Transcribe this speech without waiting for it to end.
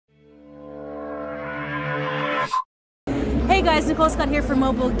Hey guys, Nicole Scott here for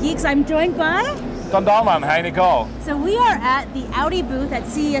Mobile Geeks. I'm joined by... Don Dahlman. Hi, Nicole. So we are at the Audi booth at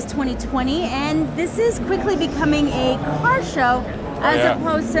CES 2020, and this is quickly becoming a car show as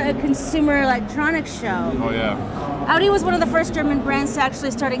opposed to a consumer electronics show. Oh yeah. Audi was one of the first German brands to actually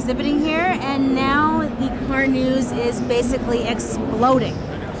start exhibiting here, and now the car news is basically exploding.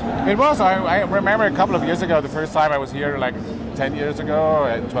 It was. I remember a couple of years ago, the first time I was here, like 10 years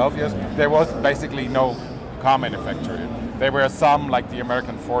ago, 12 years, there was basically no car manufacturer. There were some, like the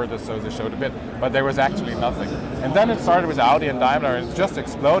American Ford, so they showed a bit, but there was actually nothing. And then it started with Audi and Daimler, and it just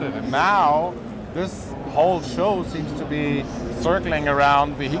exploded. And now, this whole show seems to be circling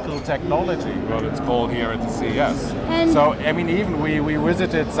around vehicle technology, what it's called here at the CES. And so, I mean, even we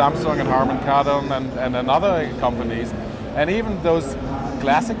visited Samsung and Harman Kardon and other companies, and even those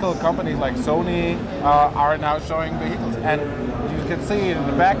classical companies like Sony are now showing vehicles. And you can see in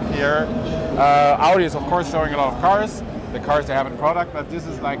the back here, Audi is of course showing a lot of cars, the cars they have in product, but this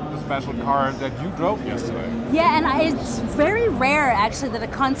is like the special car that you drove yesterday. yeah, and it's very rare actually that a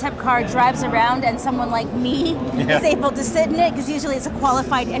concept car drives around and someone like me is able to sit in it, because usually it's a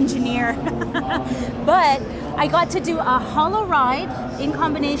qualified engineer. But I got to do a holo ride in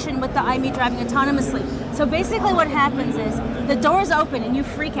combination with the iMe driving autonomously. So basically what happens is the doors open and you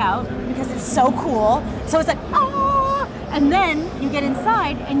freak out because it's so cool. So it's like, oh, and then you get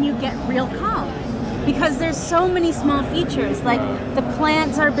inside and you get real calm. Because there's so many small features, like the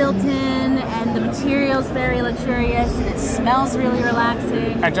plants are built in and the material's very luxurious and it smells really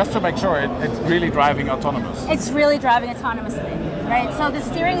relaxing. And just to make sure, it's really driving autonomous. It's really driving autonomously, right? So the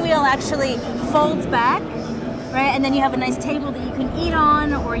steering wheel actually folds back, right? And then you have a nice table that you can eat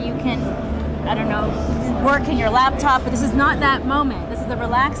on, or you can, I don't know, work in your laptop, but this is not that moment. This is a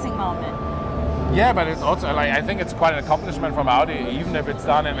relaxing moment. Yeah, but it's also, like, I think it's quite an accomplishment from Audi, even if it's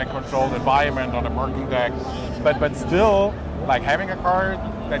done in a controlled environment on a parking deck. But still, like having a car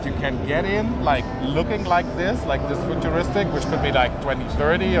that you can get in, like looking like this futuristic, which could be like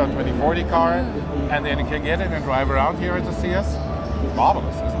 2030 or 2040 car, and then you can get in and drive around here at the CES.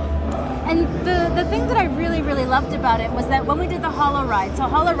 Marvelous, isn't it? And the thing that I really, really loved about it was that when we did the holo ride, so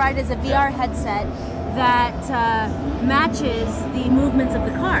holo ride is a VR headset that matches the movements of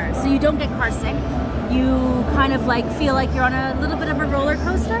the car. So you don't get car sick. You kind of like feel like you're on a little bit of a roller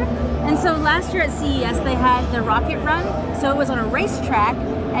coaster. And so last year at CES they had the rocket run. So it was on a racetrack,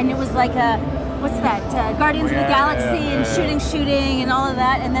 and it was like a, what's that, Guardians of the Galaxy and shooting and all of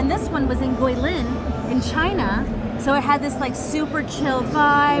that. And then this one was in Guilin in China. So it had this like super chill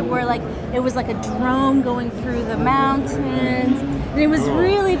vibe where like it was like a drone going through the mountains. And it was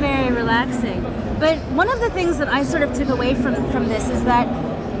really very relaxing. But one of the things that I sort of took away from this is that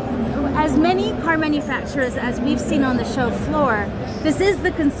as many car manufacturers as we've seen on the show floor, this is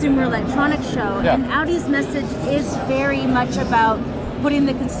the consumer electronics show, and Audi's message is very much about putting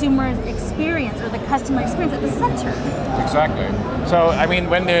the consumer experience or the customer experience at the center. Exactly. So, I mean,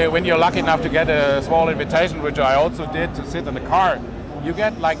 when you're lucky enough to get a small invitation, which I also did, to sit in the car, you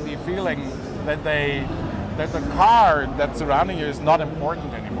get like the feeling that the car that's surrounding you is not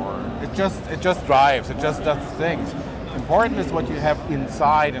important anymore. It just drives, it just does things. Important is what you have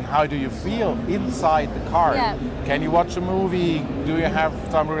inside and how do you feel inside the car. Yeah. Can you watch a movie? Do you have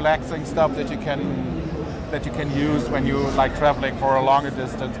some relaxing stuff that you can use when you like traveling for a longer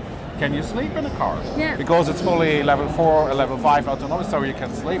distance? Can you sleep in a car? Yeah. Because it's fully level 4 or level 5 autonomous, so you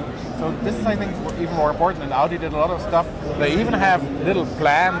can sleep. So this is, I think, even more important. And Audi did a lot of stuff. They even have little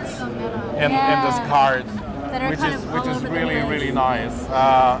plants in this car, which is really nice.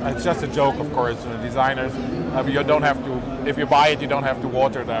 It's just a joke, of course, to the designers. You don't have to, if you buy it, you don't have to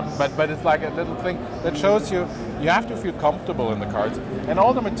water them. But it's like a little thing that shows you have to feel comfortable in the cars. And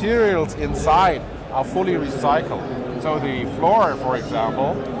all the materials inside are fully recycled. So the floor, for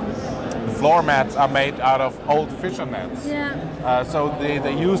example, the floor mats are made out of old fishing nets. Yeah. So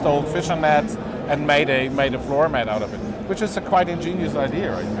they used old fishing nets and made a floor mat out of it, which is a quite ingenious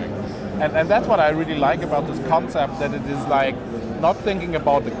idea, I think. And that's what I really like about this concept, that it is like not thinking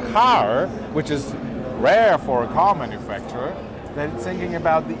about the car, which is rare for a car manufacturer, that it's thinking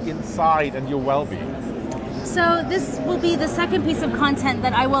about the inside and your well-being. So this will be the second piece of content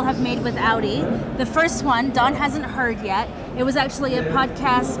that I will have made with Audi. The first one, Dawn hasn't heard yet. It was actually a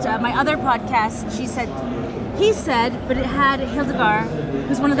podcast, my other podcast, he said, but it had Hildegard,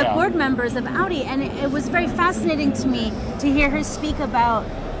 who's one of the board members of Audi, and it was very fascinating to me to hear her speak about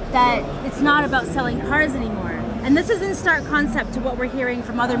that it's not about selling cars anymore. And this is in stark concept to what we're hearing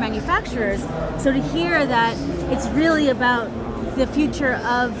from other manufacturers. So to hear that it's really about the future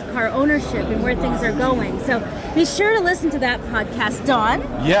of car ownership and where things are going. So be sure to listen to that podcast, Don.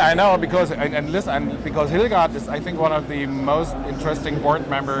 Yeah, I know, because because Hilgard is, I think, one of the most interesting board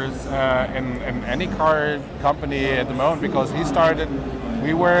members in any car company at the moment, because he started.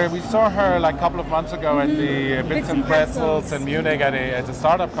 We saw her like a couple of months ago at the Bits and Pretzels in Munich at a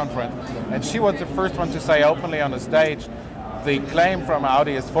startup conference, and she was the first one to say openly on the stage, the claim from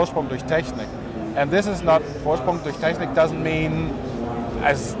Audi is Vorsprung durch Technik. And this is not, Vorsprung durch Technik doesn't mean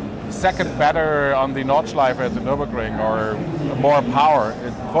as second better on the Nordschleife at the Nürburgring or more power.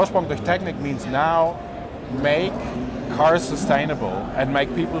 Vorsprung durch Technik means now make cars sustainable and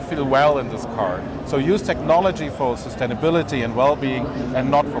make people feel well in this car. So use technology for sustainability and well-being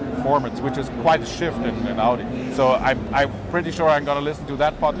and not for performance, which is quite a shift in Audi. So I'm pretty sure I'm going to listen to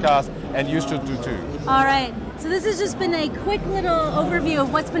that podcast, and you should do too. All right. So this has just been a quick little overview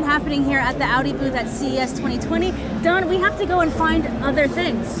of what's been happening here at the Audi booth at CES 2020. Don, we have to go and find other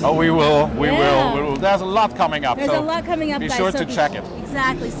things. Oh, we will. We will. There's a lot coming up. There's a lot coming up, be guys. Be sure to check it.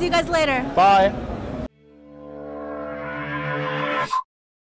 Exactly. See you guys later. Bye.